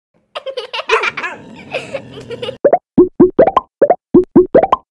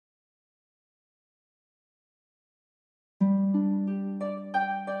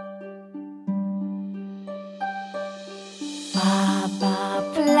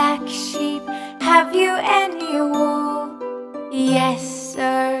black sheep, have you any wool? Yes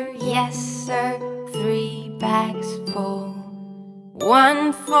sir, 3 bags full.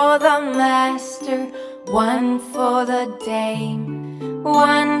 1 for the master, 1 for the dame,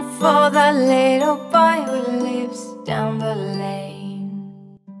 1 for the little boy who lives down the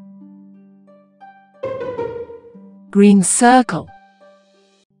lane. Green circle,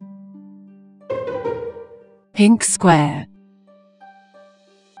 pink square,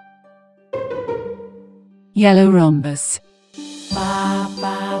 yellow rhombus. Baa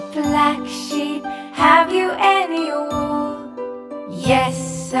Baa Black Sheep, have you any wool? Yes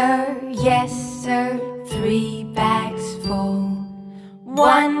sir, 3 bags full.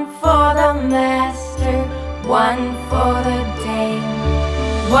 1 for the master, 1 for the dame,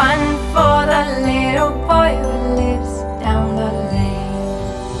 1 for the little boy who lives down the lane.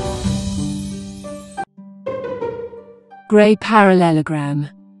 Grey parallelogram,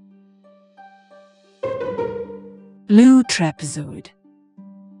 blue trapezoid,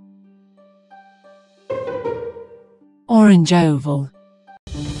 orange oval.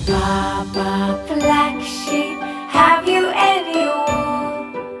 Baa Baa Black Sheep, have you any wool?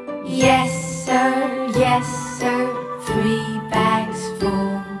 Yes sir, 3 bags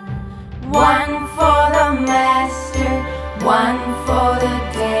full. 1 for the master, 1 for the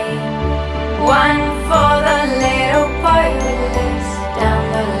dame, 1 for the little boy who lives down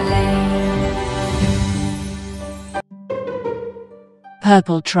the lane.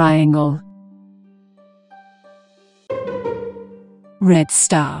 Purple triangle, red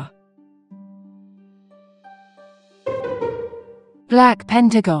star, black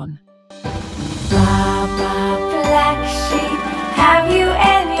pentagon. Baa Baa Black Sheep, have you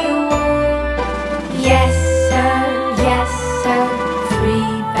any wool? Yes sir, 3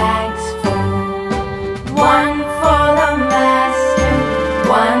 bags full. 1 for the master,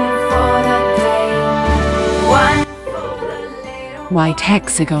 1 for the dame, 1 for the little White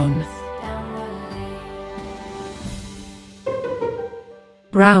hexagon, down the lane.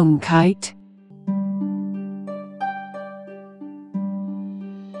 brown kite,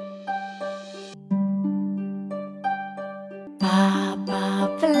 Baa Baa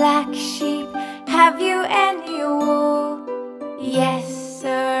Black Sheep, have you any wool? Yes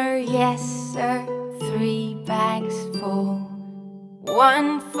sir, 3 bags full.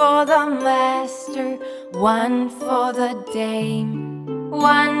 1 for the master, 1 for the dame,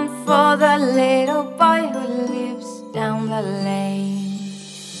 1 for the little boy who lives down the lane.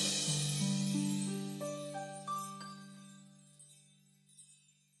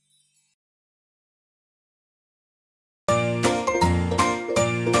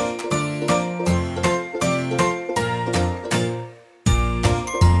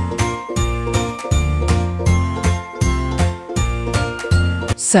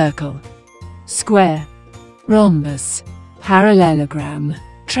 circle, square, rhombus, parallelogram,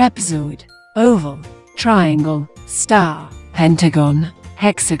 trapezoid, oval, triangle, star, pentagon,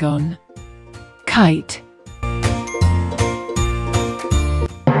 hexagon, kite.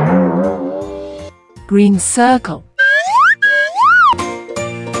 Green circle,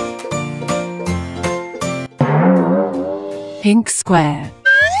 pink square,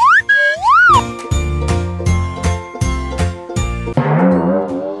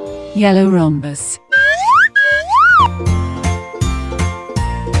 yellow rhombus,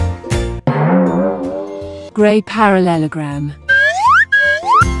 grey parallelogram,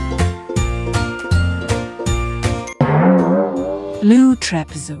 blue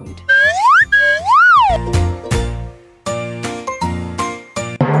trapezoid,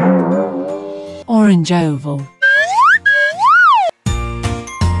 orange oval,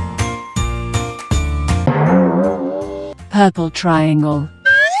 purple triangle,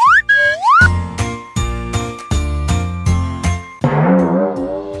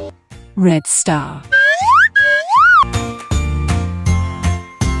 red star,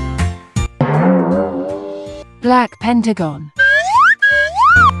 black pentagon,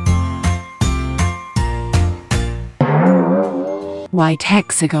 white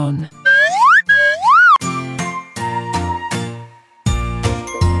hexagon,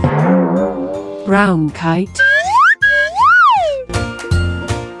 brown kite,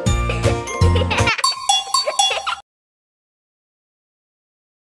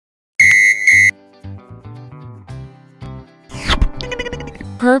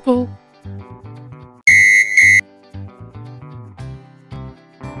 purple,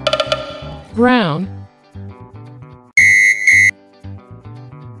 brown,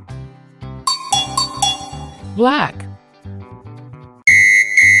 black,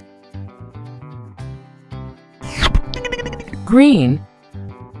 green,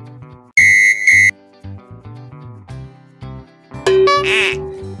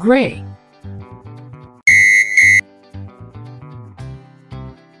 Gray.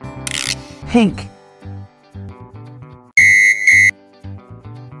 Pink.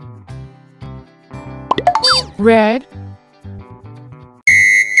 Red.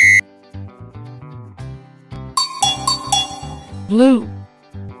 Blue.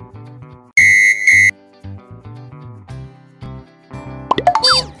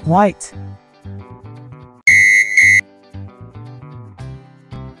 White.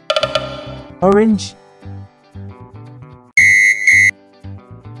 Orange.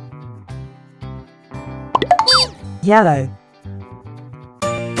 Yellow.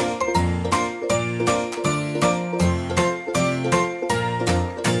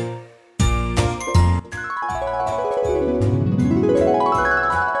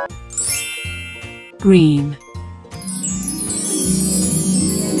 Green.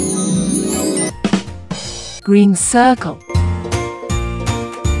 Green circle.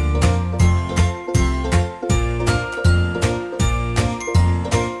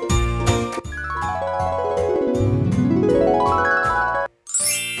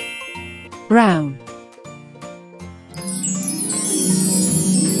 Brown.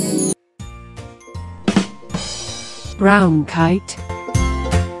 Brown kite.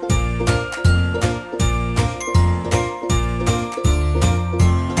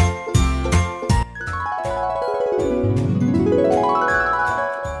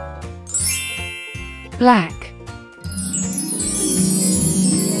 Black.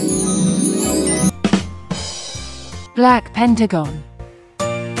 Black pentagon.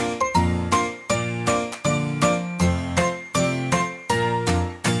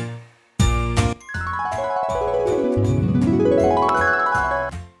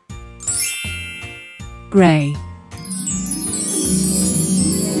 Grey.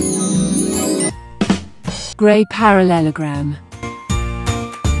 Grey parallelogram.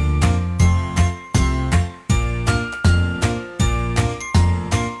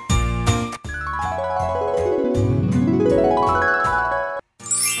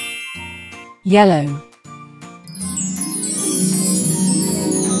 Yellow.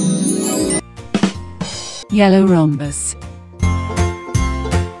 Yellow rhombus.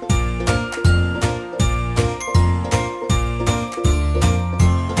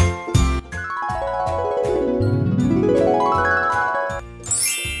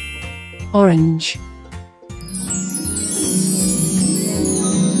 Orange.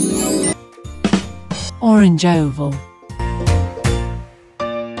 Orange oval.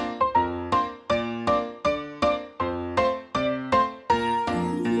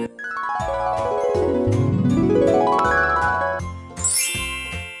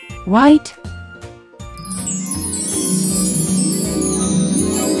 White.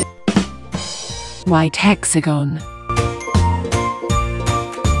 White hexagon.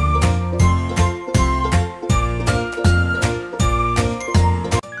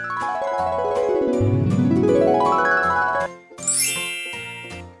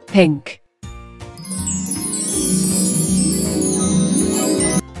 Pink.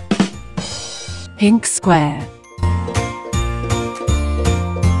 Pink square.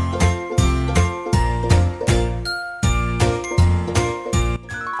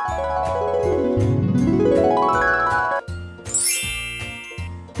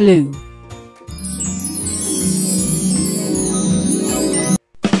 Blue.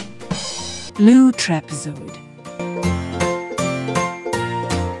 Blue trapezoid.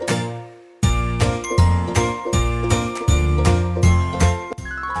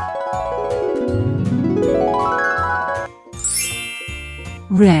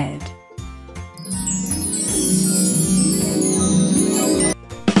 Red.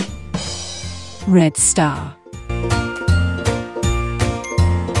 Red star.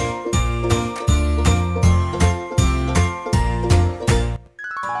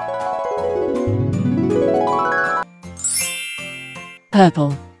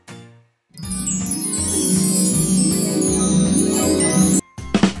 Purple.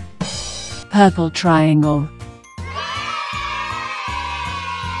 Purple triangle.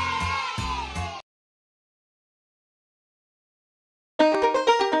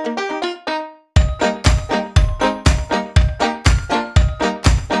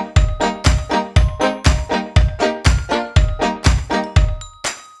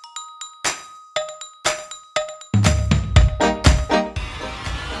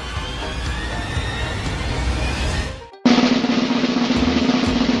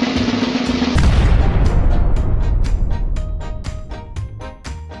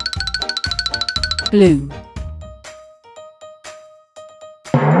 Blue.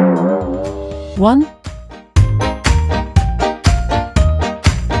 1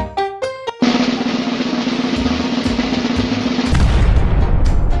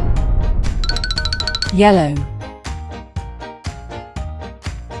 Yellow.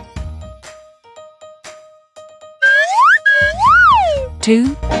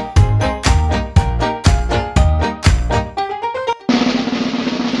 2.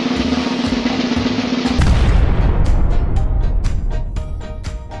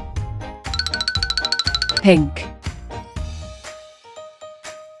 Pink.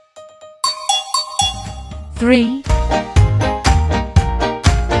 3.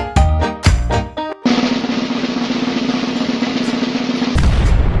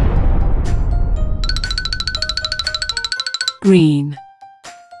 Green.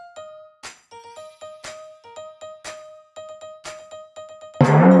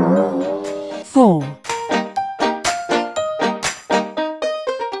 4.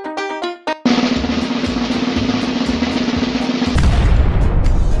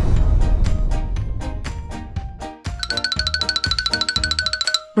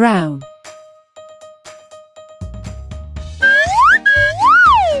 Brown.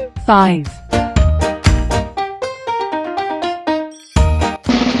 5.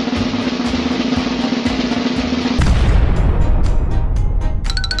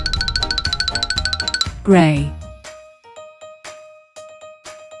 Gray.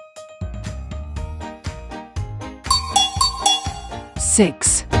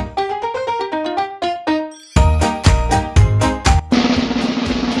 6.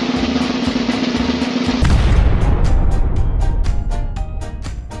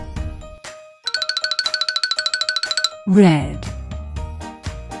 Red.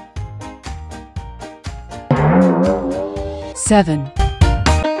 7.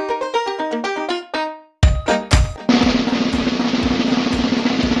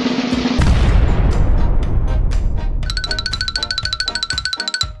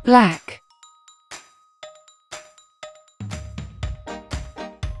 Black.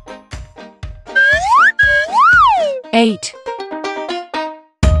 8.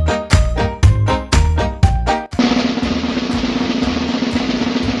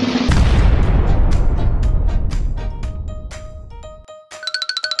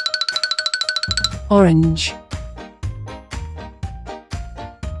 Orange.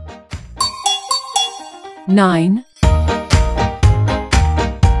 9.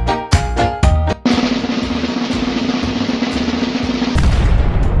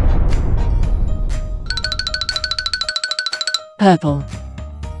 Purple.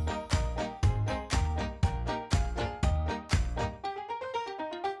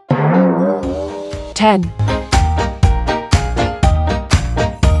 10.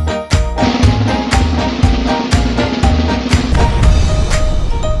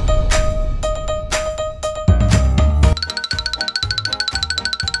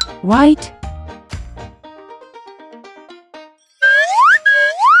 White.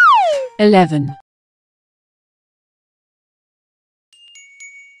 11.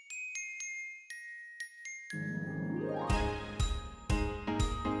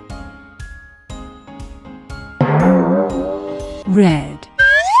 Red.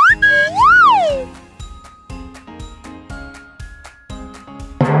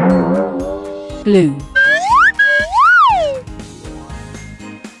 2. Blue. 3.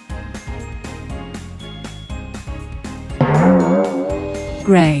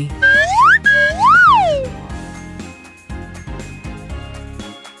 Gray.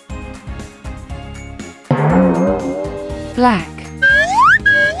 4. Black.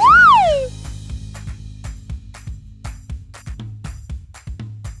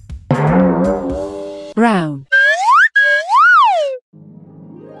 5. Brown. 6.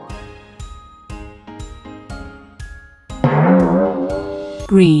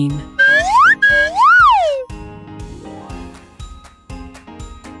 Green. 7.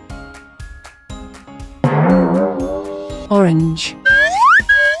 Orange.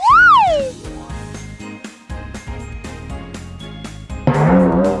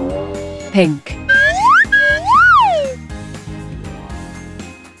 8. Pink. 9.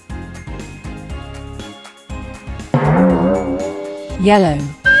 Yellow. 10.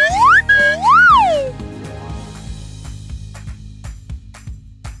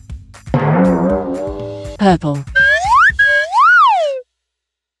 Purple.